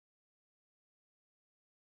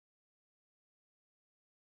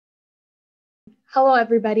Hello,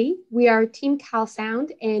 everybody. We are Team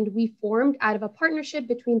CalSound, and we formed out of a partnership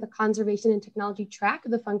between the Conservation and Technology track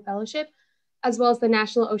of the Fung Fellowship, as well as the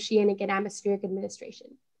National Oceanic and Atmospheric Administration.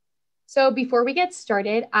 So before we get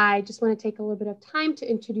started, I just want to take a little bit of time to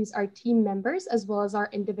introduce our team members, as well as our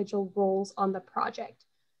individual roles on the project.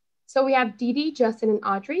 So we have Didi, Justin, and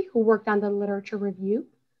Audrey, who worked on the literature review.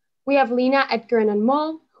 We have Lena, Edgar, and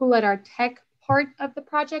Anmol, who led our tech part of the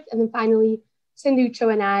project. And then finally, Sindhu, Cho,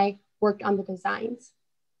 and I worked on the designs.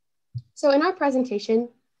 So in our presentation,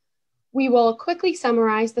 we will quickly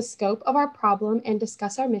summarize the scope of our problem and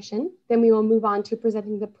discuss our mission. Then we will move on to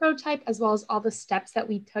presenting the prototype as well as all the steps that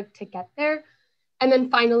we took to get there. And then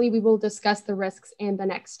finally, we will discuss the risks and the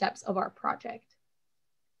next steps of our project.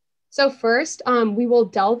 So first, we will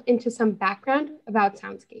delve into some background about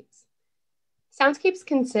soundscapes. Soundscapes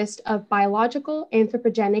consist of biological,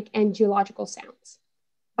 anthropogenic, and geological sounds.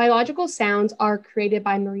 Biological sounds are created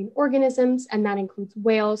by marine organisms, and that includes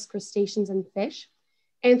whales, crustaceans, and fish.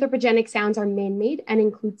 Anthropogenic sounds are man-made and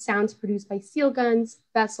include sounds produced by seal guns,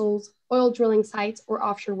 vessels, oil drilling sites, or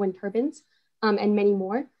offshore wind turbines, and many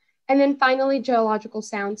more. And then finally, geological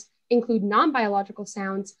sounds include non-biological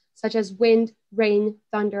sounds such as wind, rain,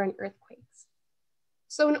 thunder, and earthquakes.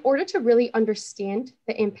 So in order to really understand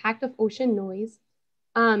the impact of ocean noise,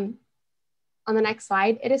 on the next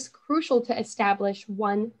slide, it is crucial to establish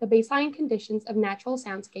 1, the baseline conditions of natural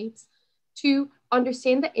soundscapes, 2,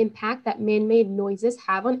 understand the impact that man-made noises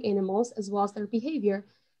have on animals as well as their behavior,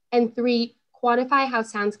 and 3, quantify how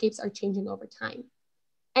soundscapes are changing over time.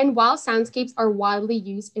 And while soundscapes are widely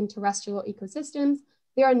used in terrestrial ecosystems,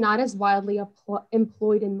 they are not as widely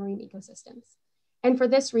employed in marine ecosystems. And for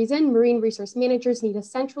this reason, marine resource managers need a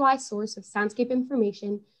centralized source of soundscape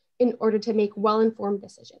information in order to make well-informed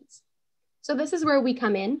decisions. So this is where we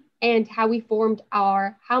come in and how we formed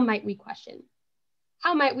our How Might We question.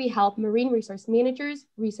 How might we help marine resource managers,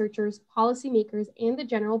 researchers, policymakers, and the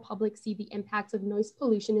general public see the impacts of noise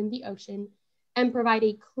pollution in the ocean and provide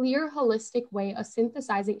a clear, holistic way of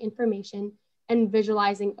synthesizing information and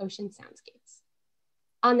visualizing ocean soundscapes?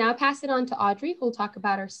 I'll now pass it on to Audrey, who will talk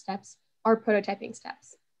about our steps, our prototyping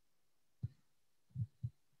steps.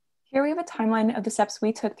 Here we have a timeline of the steps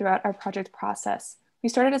we took throughout our project process. We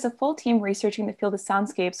started as a full team researching the field of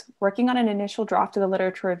soundscapes, working on an initial draft of the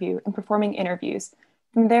literature review, and performing interviews.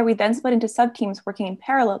 From there, we then split into sub-teams working in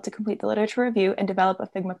parallel to complete the literature review and develop a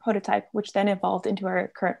Figma prototype, which then evolved into our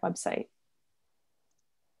current website.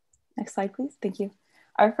 Next slide, please. Thank you.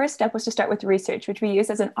 Our first step was to start with research, which we used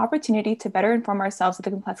as an opportunity to better inform ourselves of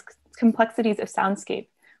the complexities of soundscape.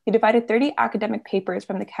 We divided 30 academic papers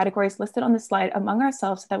from the categories listed on the slide among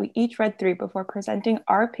ourselves so that we each read through before presenting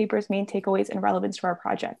our paper's main takeaways and relevance to our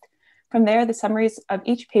project. From there, the summaries of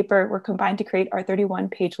each paper were combined to create our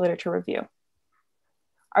 31-page literature review.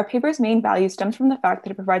 Our paper's main value stems from the fact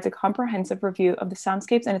that it provides a comprehensive review of the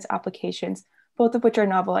soundscapes and its applications, both of which are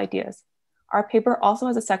novel ideas. Our paper also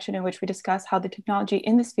has a section in which we discuss how the technology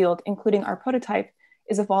in this field, including our prototype,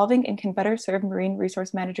 is evolving and can better serve marine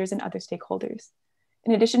resource managers and other stakeholders.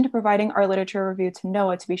 In addition to providing our literature review to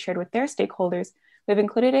NOAA to be shared with their stakeholders, we've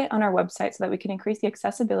included it on our website so that we can increase the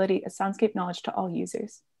accessibility of soundscape knowledge to all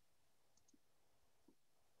users.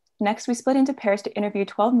 Next, we split into pairs to interview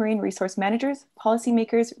 12 marine resource managers,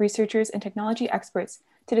 policymakers, researchers, and technology experts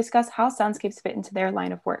to discuss how soundscapes fit into their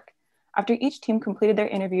line of work. After each team completed their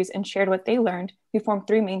interviews and shared what they learned, we formed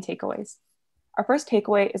 3 main takeaways. Our first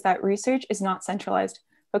takeaway is that research is not centralized,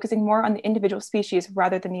 focusing more on the individual species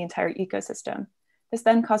rather than the entire ecosystem. This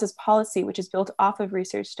then causes policy, which is built off of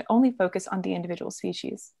research, to only focus on the individual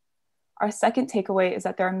species. Our second takeaway is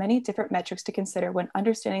that there are many different metrics to consider when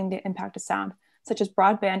understanding the impact of sound, such as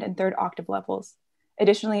broadband and third octave levels.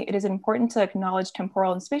 Additionally, it is important to acknowledge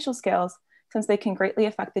temporal and spatial scales since they can greatly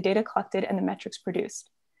affect the data collected and the metrics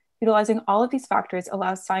produced. Utilizing all of these factors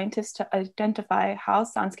allows scientists to identify how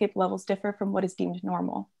soundscape levels differ from what is deemed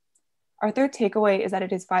normal. Our third takeaway is that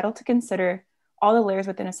it is vital to consider all the layers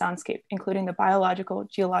within a soundscape, including the biological,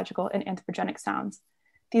 geological, and anthropogenic sounds.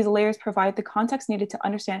 These layers provide the context needed to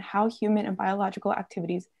understand how human and biological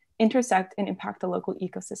activities intersect and impact the local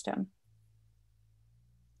ecosystem.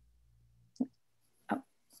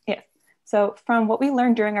 So from what we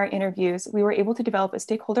learned during our interviews, we were able to develop a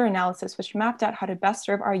stakeholder analysis which mapped out how to best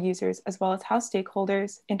serve our users as well as how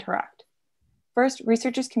stakeholders interact. First,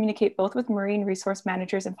 researchers communicate both with marine resource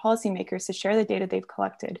managers and policymakers to share the data they've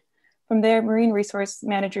collected. From there, marine resource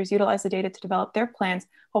managers utilize the data to develop their plans,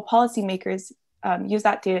 while policymakers use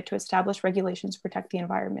that data to establish regulations to protect the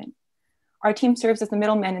environment. Our team serves as the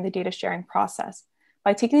middleman in the data sharing process.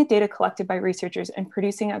 By taking the data collected by researchers and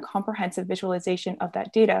producing a comprehensive visualization of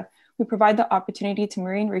that data, we provide the opportunity to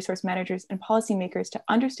marine resource managers and policymakers to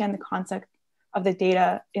understand the concept of the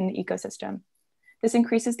data in the ecosystem. This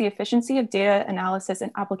increases the efficiency of data analysis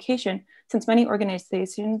and application, since many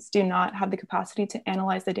organizations do not have the capacity to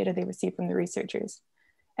analyze the data they receive from the researchers.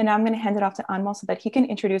 And now I'm going to hand it off to Anmol so that he can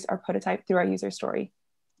introduce our prototype through our user story.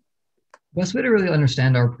 The best way to really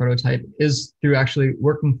understand our prototype is through actually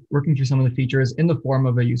working through some of the features in the form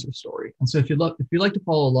of a user story. And so if you'd like to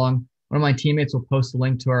follow along, one of my teammates will post a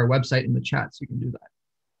link to our website in the chat, so you can do that.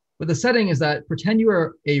 But the setting is that pretend you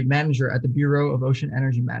are a manager at the Bureau of Ocean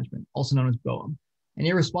Energy Management, also known as BOEM, and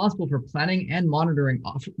you're responsible for planning and monitoring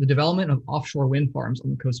the development of offshore wind farms on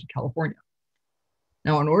the coast of California.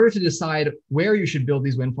 Now, in order to decide where you should build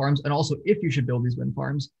these wind farms, and also if you should build these wind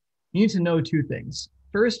farms, you need to know two things.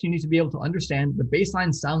 First, you need to be able to understand the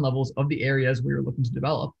baseline sound levels of the areas we are looking to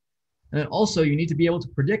develop. And then also, you need to be able to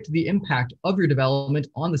predict the impact of your development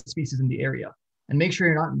on the species in the area, and make sure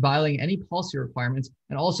you're not violating any policy requirements,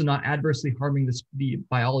 and also not adversely harming the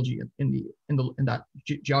biology in that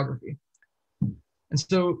geography. And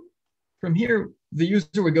so from here, the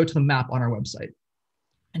user would go to the map on our website.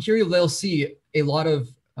 And here they'll see a lot of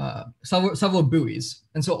several buoys.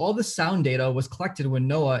 And so all this sound data was collected when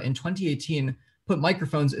NOAA in 2018 put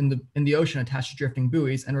microphones in the ocean attached to drifting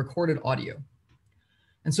buoys and recorded audio.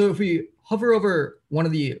 And so if we hover over one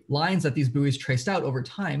of the lines that these buoys traced out over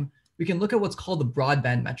time, we can look at what's called the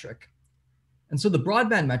broadband metric. And so the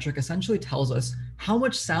broadband metric essentially tells us how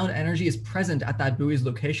much sound energy is present at that buoy's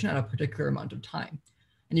location at a particular amount of time.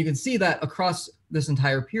 And you can see that across this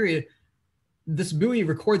entire period, this buoy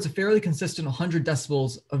records a fairly consistent 100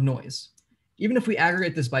 decibels of noise. Even if we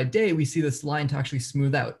aggregate this by day, we see this line to actually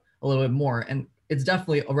smooth out a little bit more. And it's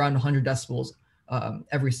definitely around 100 decibels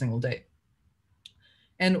every single day.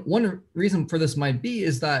 And one reason for this might be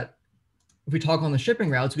is that if we talk on the shipping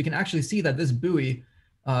routes, we can actually see that this buoy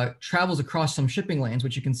travels across some shipping lanes,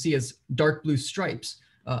 which you can see as dark blue stripes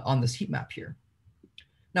on this heat map here.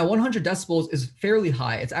 Now, 100 decibels is fairly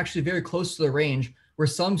high. It's actually very close to the range where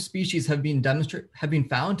some species have been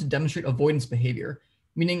found to demonstrate avoidance behavior,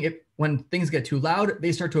 meaning when things get too loud,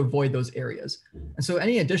 they start to avoid those areas. And so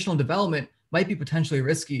any additional development might be potentially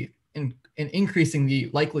risky in increasing the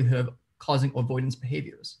likelihood of causing avoidance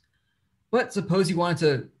behaviors. But suppose you wanted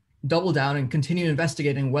to double down and continue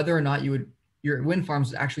investigating whether or not your wind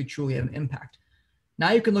farms would actually truly have an impact.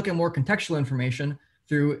 Now you can look at more contextual information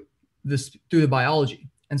through the biology.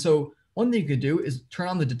 And so one thing you could do is turn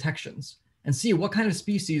on the detections and see what kind of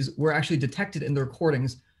species were actually detected in the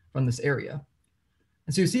recordings from this area.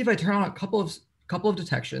 And so you see, if I turn on a couple of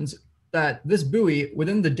detections, that this buoy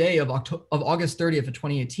within the day of August 30th of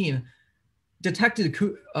 2018 detected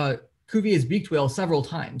Cuvier's beaked whale several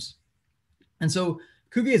times. And so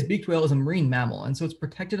Cuvier's beaked whale is a marine mammal, and so it's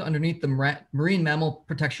protected underneath the Marine Mammal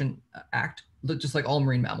Protection Act, just like all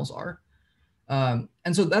marine mammals are. And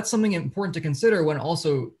so that's something important to consider when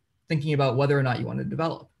also thinking about whether or not you want to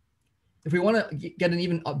develop. If we want to get an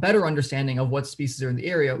even better understanding of what species are in the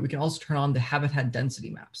area, we can also turn on the habitat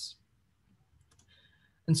density maps.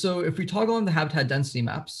 And so if we toggle on the habitat density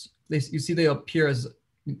maps, you see they appear as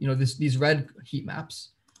these red heat maps.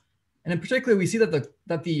 And in particular, we see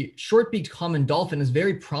that the short-beaked common dolphin is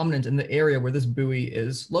very prominent in the area where this buoy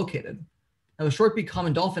is located. Now, the short-beaked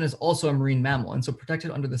common dolphin is also a marine mammal, and so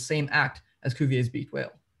protected under the same act as Cuvier's beaked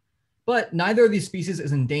whale. But neither of these species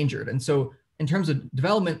is endangered, and so in terms of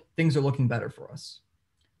development, things are looking better for us.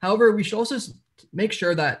 However, we should also make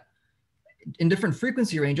sure that in different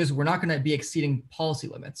frequency ranges, we're not going to be exceeding policy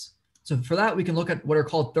limits. So for that, we can look at what are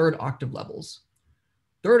called third octave levels.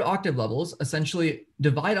 Third octave levels essentially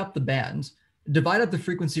divide up the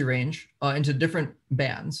frequency range into different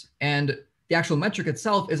bands. And the actual metric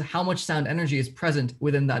itself is how much sound energy is present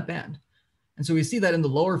within that band. And so we see that in the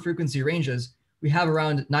lower frequency ranges, we have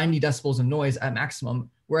around 90 decibels of noise at maximum.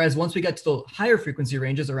 Whereas once we get to the higher frequency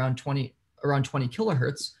ranges, around 20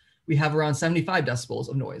 kilohertz, we have around 75 decibels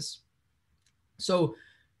of noise. So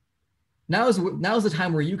now is the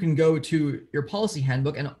time where you can go to your policy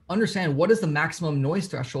handbook and understand what is the maximum noise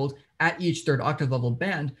threshold at each third octave level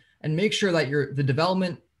band, and make sure that the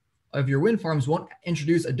development of your wind farms won't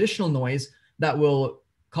introduce additional noise that will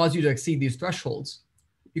cause you to exceed these thresholds.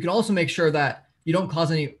 You can also make sure that you don't cause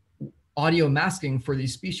any audio masking for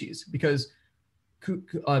these species, because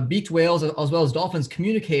beaked whales as well as dolphins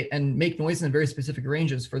communicate and make noise in very specific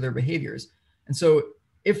ranges for their behaviors. And so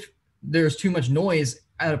if there's too much noise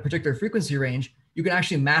at a particular frequency range, you can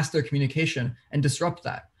actually mask their communication and disrupt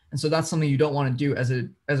that. And so that's something you don't want to do as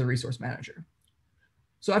a resource manager.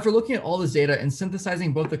 So after looking at all this data and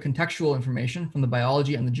synthesizing both the contextual information from the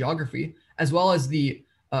biology and the geography, as well as the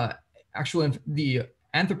the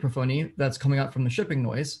anthropophony that's coming out from the shipping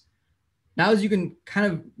noise, now you can kind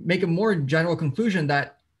of make a more general conclusion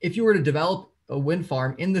that if you were to develop a wind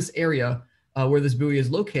farm in this area where this buoy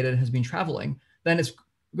is located, has been traveling, then it's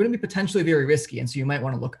going to be potentially very risky. And so you might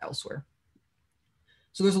want to look elsewhere.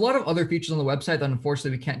 So there's a lot of other features on the website that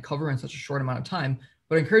unfortunately we can't cover in such a short amount of time,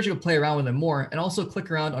 but I encourage you to play around with them more and also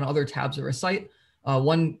click around on other tabs of our site.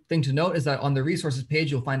 One thing to note is that on the resources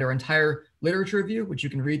page, you'll find our entire literature review, which you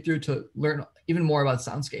can read through to learn even more about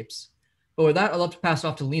soundscapes. But with that, I'd love to pass it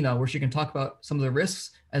off to Lena, where she can talk about some of the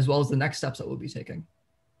risks as well as the next steps that we'll be taking.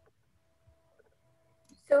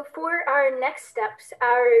 So for our next steps,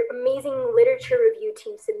 our amazing literature review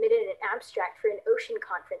team submitted an abstract for an ocean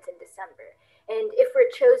conference in December. And if we're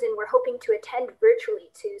chosen, we're hoping to attend virtually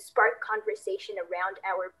to spark conversation around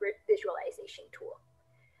our visualization tool.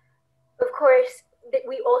 Of course,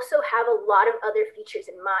 we also have a lot of other features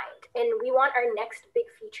in mind, and we want our next big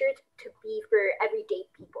feature to be for everyday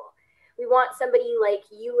people. We want somebody like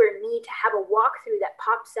you or me to have a walkthrough that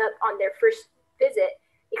pops up on their first visit,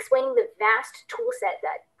 explaining the vast tool set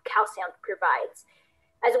that CalSound provides,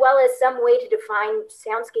 as well as some way to define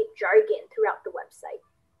soundscape jargon throughout the website.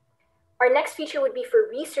 Our next feature would be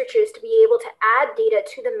for researchers to be able to add data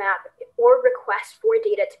to the map or request for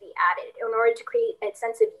data to be added in order to create a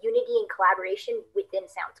sense of unity and collaboration within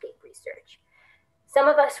soundscape research. Some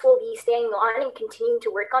of us will be staying on and continuing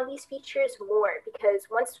to work on these features more, because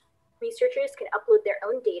once researchers can upload their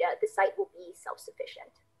own data, the site will be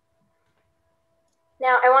self-sufficient.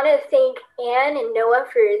 Now, I want to thank Anne and Noah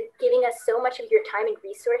for giving us so much of your time and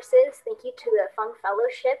resources. Thank you to the Fung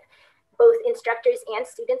Fellowship, both instructors and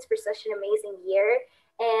students, for such an amazing year.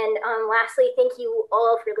 And lastly, thank you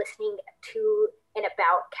all for listening to and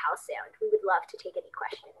about CalSound. We would love to take any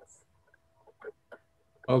questions.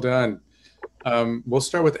 Well done. We'll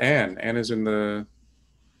start with Anne. Anne is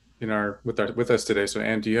with us today. So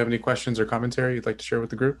Anne, do you have any questions or commentary you'd like to share with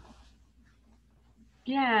the group?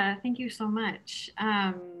 Yeah, thank you so much.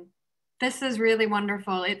 This is really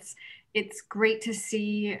wonderful. It's great to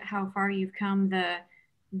see how far you've come.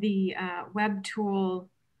 The web tool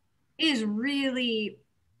is really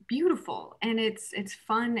beautiful, and it's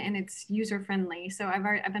fun and it's user friendly. So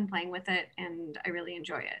I've been playing with it and I really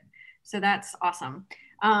enjoy it. So that's awesome.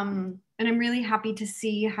 And I'm really happy to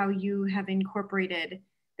see how you have incorporated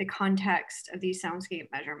the context of these soundscape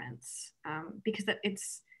measurements, because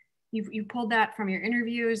you've pulled that from your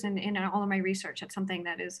interviews and in all of my research. It's something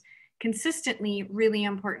that is consistently really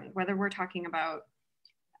important, whether we're talking about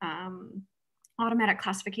automatic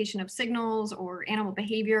classification of signals or animal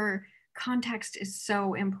behavior. Context is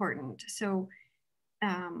so important. So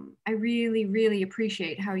I really, really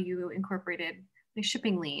appreciate how you incorporated the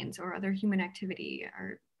shipping lanes or other human activity.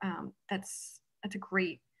 That's a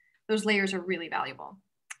great, those layers are really valuable.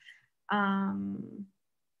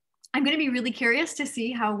 I'm going to be really curious to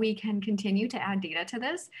see how we can continue to add data to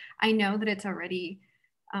this. I know that it's already,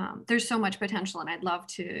 there's so much potential, and I'd love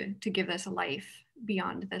to give this a life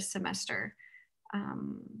beyond this semester.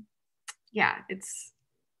 Yeah,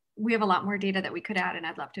 we have a lot more data that we could add, and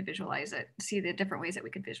I'd love to visualize it, see the different ways that we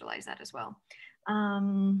could visualize that as well.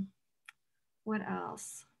 What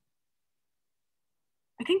else?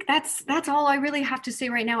 I think that's all I really have to say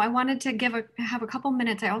right now. I wanted to have a couple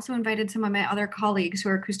minutes. I also invited some of my other colleagues who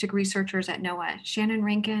are acoustic researchers at NOAA, Shannon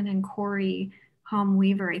Rankin and Corey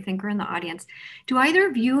Weaver, I think, are in the audience. Do either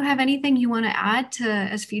of you have anything you want to add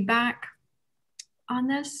as feedback on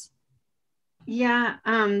this? Yeah,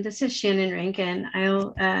 this is Shannon Rankin.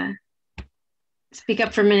 I'll speak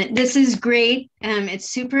up for a minute. This is great.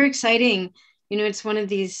 It's super exciting. You know, it's one of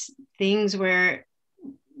these things where,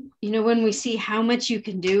 you know, when we see how much you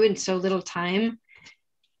can do in so little time,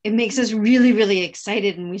 it makes us really, really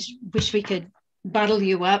excited, and we wish we could bottle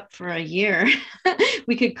you up for a year.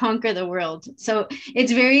 We could conquer the world. So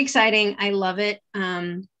it's very exciting. I love it.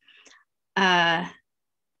 And I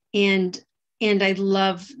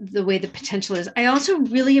love the way the potential is. I also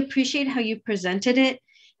really appreciate how you presented it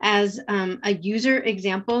as a user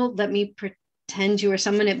example. Let me pretend you are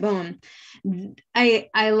someone at BOEM.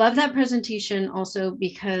 I love that presentation also,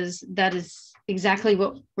 because that is exactly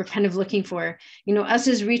what we're kind of looking for. You know, us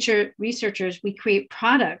as researchers, we create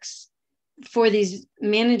products for these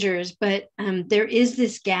managers, but there is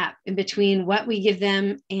this gap in between what we give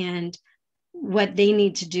them and what they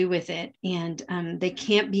need to do with it. And they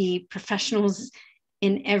can't be professionals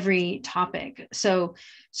in every topic. So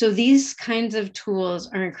these kinds of tools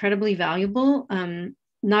are incredibly valuable.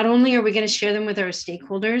 Not only are we going to share them with our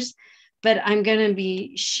stakeholders, but I'm going to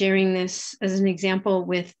be sharing this as an example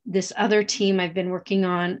with this other team I've been working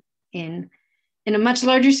on in a much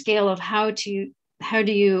larger scale of how do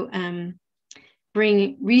you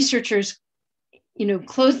bring researchers,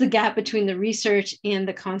 close the gap between the research and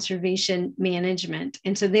the conservation management.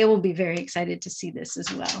 And so they will be very excited to see this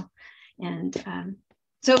as well. And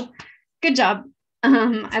so good job.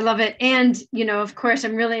 I love it. And, of course,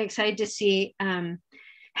 I'm really excited to see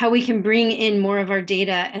how we can bring in more of our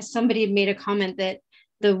data. As somebody had made a comment that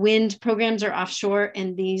the wind programs are offshore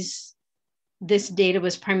and this data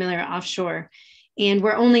was primarily offshore. And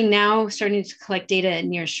we're only now starting to collect data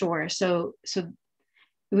near shore. So it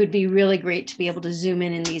would be really great to be able to zoom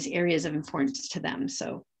in these areas of importance to them.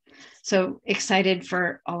 So excited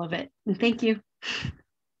for all of it. And thank you.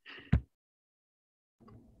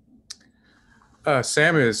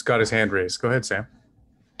 Sam has got his hand raised. Go ahead, Sam.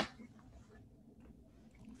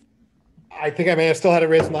 I think I may have still had it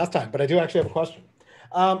raised from last time, but I do actually have a question.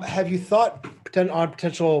 Have you thought on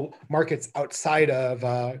potential markets outside of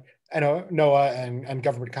NOAA and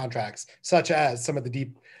government contracts, such as some of the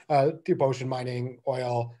deep ocean mining,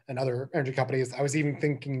 oil, and other energy companies? I was even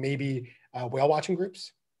thinking maybe whale watching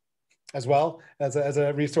groups as well as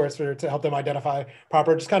a resource to help them identify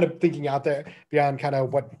proper, just kind of thinking out there beyond kind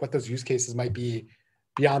of what those use cases might be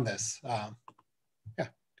beyond this. Yeah,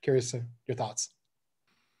 curious your thoughts.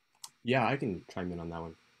 Yeah, I can chime in on that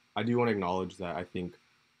one. I do want to acknowledge that I think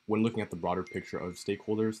when looking at the broader picture of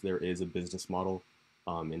stakeholders, there is a business model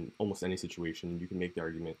in almost any situation. You can make the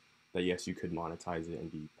argument that yes, you could monetize it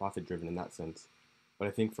and be profit driven in that sense. But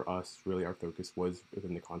I think for us, really our focus was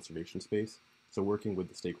within the conservation space. So working with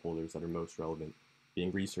the stakeholders that are most relevant,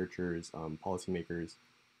 being researchers, policymakers,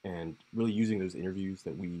 and really using those interviews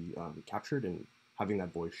that we captured and having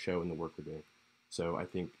that voice show in the work we're doing. So I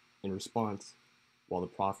think in response, while the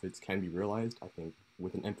profits can be realized, I think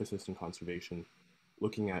with an emphasis in conservation,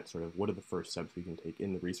 looking at sort of what are the first steps we can take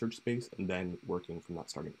in the research space and then working from that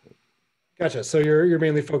starting point. Gotcha. So you're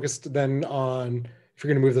mainly focused then on, if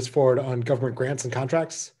you're going to move this forward, on government grants and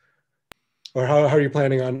contracts? Or how are you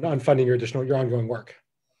planning on funding your ongoing work?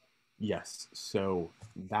 Yes. So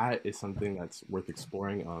that is something that's worth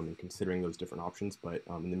exploring and considering those different options. But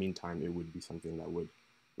in the meantime, it would be something that would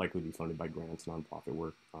likely be funded by grants, nonprofit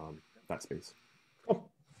work, that space. Cool.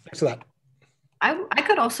 Thanks for that. I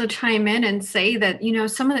could also chime in and say that,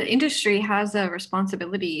 some of the industry has a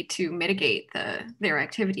responsibility to mitigate their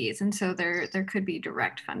activities. And so there could be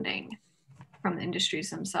direct funding from the industries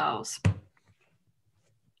themselves.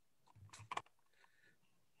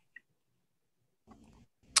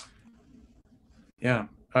 Yeah,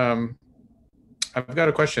 I've got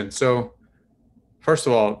a question. So first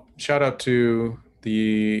of all, shout out to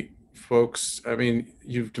the folks. I mean,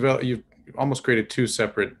 you've almost created two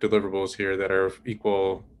separate deliverables here that are of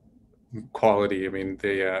equal quality. I mean,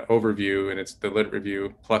 the overview and it's the lit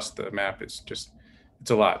review plus the map. It's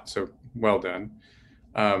a lot. So well done.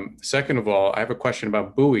 Second of all, I have a question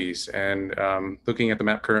about buoys and looking at the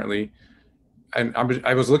map currently. And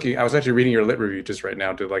I was actually reading your lit review just right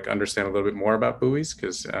now to like understand a little bit more about buoys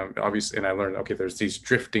because obviously, and I learned, okay, there's these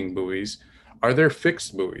drifting buoys. Are there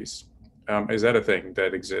fixed buoys? Is that a thing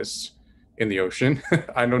that exists in the ocean?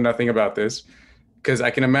 I know nothing about this because I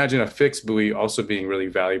can imagine a fixed buoy also being really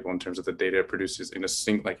valuable in terms of the data it produces in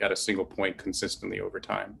at a single point consistently over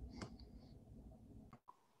time.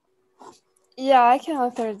 Yeah, I can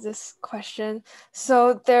answer this question.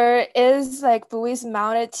 So there is like buoys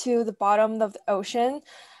mounted to the bottom of the ocean,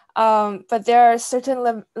 but there are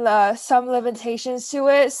certain some limitations to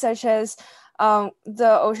it, such as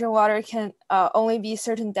the ocean water can only be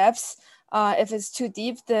certain depths. If it's too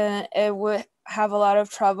deep, then it would have a lot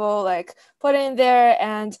of trouble like putting it there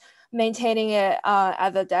and maintaining it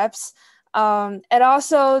at the depths. And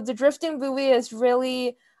also the drifting buoy is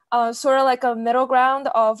really sort of like a middle ground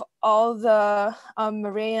of all the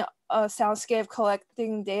marine soundscape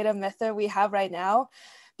collecting data method we have right now,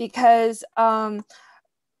 because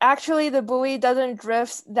actually the buoy doesn't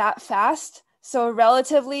drift that fast. So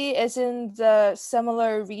relatively it's in the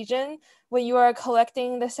similar region when you are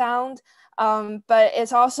collecting the sound, but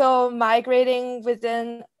it's also migrating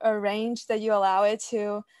within a range that you allow it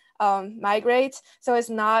to migrate. So it's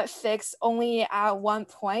not fixed only at one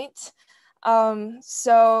point.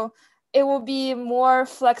 So it will be more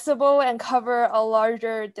flexible and cover a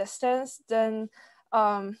larger distance than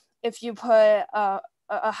if you put a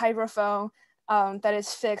hydrophone that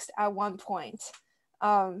is fixed at one point.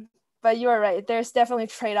 But you are right, there's definitely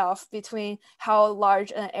trade-off between how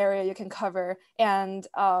large an area you can cover and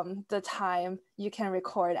the time you can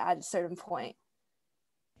record at a certain point.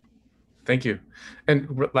 Thank you.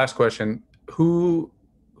 And last question, who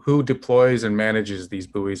who deploys and manages these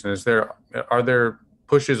buoys? And are there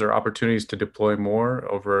pushes or opportunities to deploy more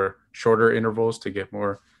over shorter intervals to get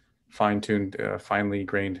more fine-tuned, finely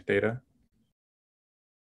grained data?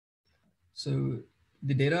 So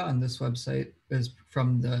the data on this website is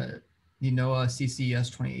from the NOAA CCES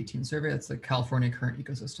 2018 survey. That's the California Current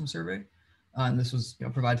Ecosystem Survey. And this was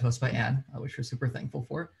provided to us by Anne, which we're super thankful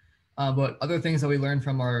for. But other things that we learned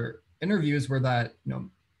from our interviews were that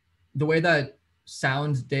the way that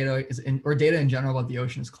sound data or data in general about the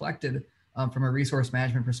ocean is collected from a resource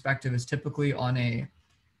management perspective is typically on a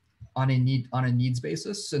needs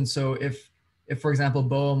basis. And so if for example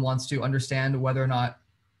BOEM wants to understand whether or not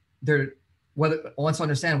they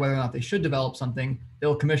should develop something,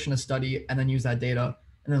 they'll commission a study and then use that data,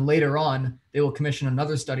 and then later on they will commission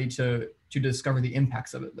another study to discover the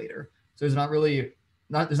impacts of it later. So there's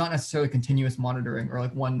not necessarily continuous monitoring or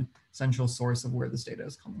like one central source of where this data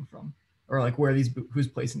is coming from, or like who's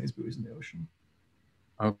placing these buoys in the ocean.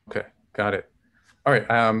 Okay, got it. All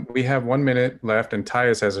right, we have 1 minute left, and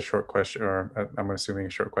Tyus has a short question, or I'm assuming a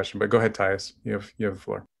short question, but go ahead, Tyus. You have the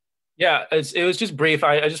floor. Yeah, it was just brief.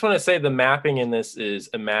 I just want to say the mapping in this is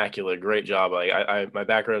immaculate. Great job. My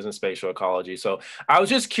background is in spatial ecology. So I was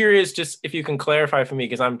just curious, just if you can clarify for me,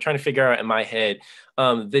 because I'm trying to figure out in my head,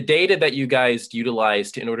 the data that you guys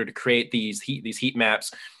utilized in order to create these heat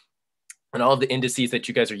maps and all of the indices that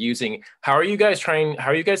you guys are using, how are you guys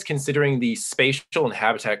considering the spatial and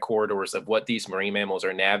habitat corridors of what these marine mammals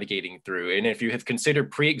are navigating through? And if you have considered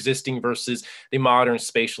pre-existing versus the modern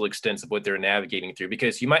spatial extents of what they're navigating through,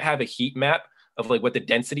 because you might have a heat map of like what the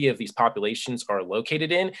density of these populations are located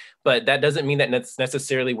in, but that doesn't mean that that's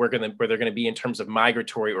necessarily where they're going to be in terms of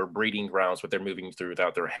migratory or breeding grounds, what they're moving through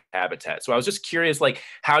without their habitat. So I was just curious, like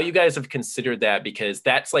how you guys have considered that, because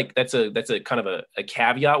that's a kind of a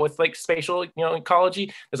caveat with like spatial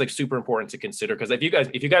ecology. That's like super important to consider, because if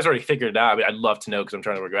you guys already figured it out, I'd love to know, because I'm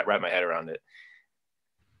trying to wrap my head around it.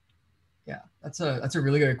 Yeah, that's a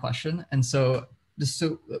really good question. And so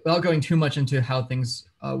without going too much into how things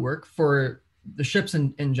work for the ships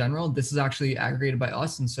in general, this is actually aggregated by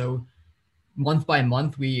us, and so month by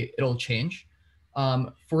month it'll change.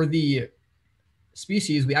 For the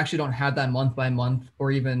species, we actually don't have that month by month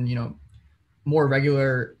or even more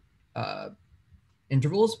regular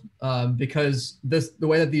intervals, because the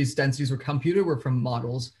way that these densities were computed were from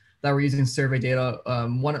models that were using survey data.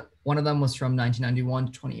 One of them was from 1991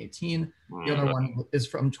 to 2018. The other one is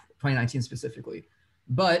from 2019 specifically.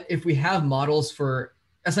 But if we have models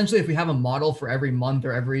if we have a model for every month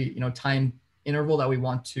or every time interval that we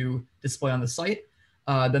want to display on the site,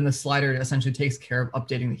 then the slider essentially takes care of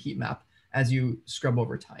updating the heat map as you scrub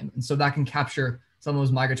over time. And so that can capture some of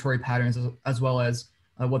those migratory patterns as well as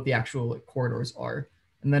what the actual corridors are.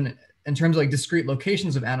 And then in terms of like discrete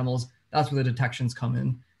locations of animals, that's where the detections come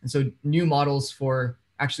in. And so new models for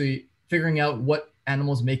actually figuring out what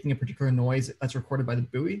animals making a particular noise that's recorded by the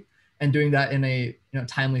buoy, and doing that in a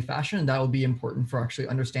timely fashion, that will be important for actually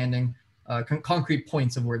understanding concrete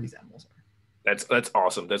points of where these animals are. That's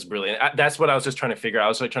awesome. That's brilliant. That's what I was just trying to figure out. I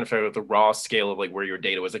was like trying to figure out the raw scale of like where your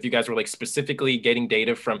data was. If you guys were like specifically getting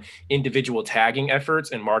data from individual tagging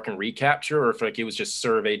efforts and mark and recapture, or if like it was just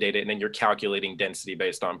survey data and then you're calculating density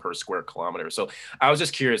based on per square kilometer. So I was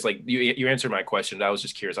just curious, like you answered my question. I was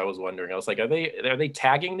just curious. I was wondering, I was like, are they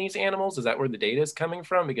tagging these animals? Is that where the data is coming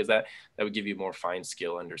from? Because that would give you more fine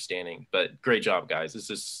scale understanding. But great job, guys.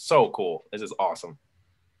 This is so cool. This is awesome.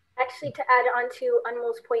 Actually, to add on to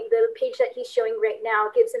Anmol's point, the page that he's showing right now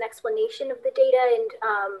gives an explanation of the data and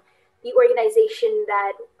the organization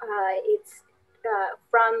that it's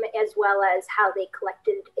from, as well as how they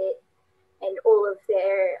collected it and all of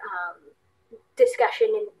their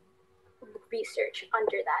discussion and research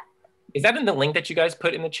under that. Is that in the link that you guys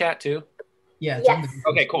put in the chat too? Yeah. Yes.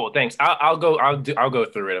 Okay, cool. Thanks. I'll go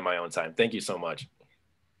through it in my own time. Thank you so much.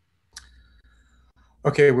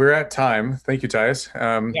 Okay, we're at time. Thank you, Tyus.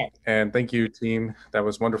 Yes. And thank you, team. That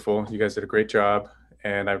was wonderful. You guys did a great job.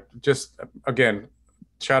 And I just, again,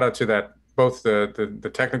 shout out to both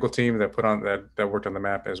the technical team that that worked on the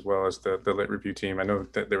map, as well as the lit review team. I know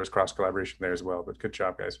that there was cross collaboration there as well, but good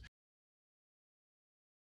job, guys.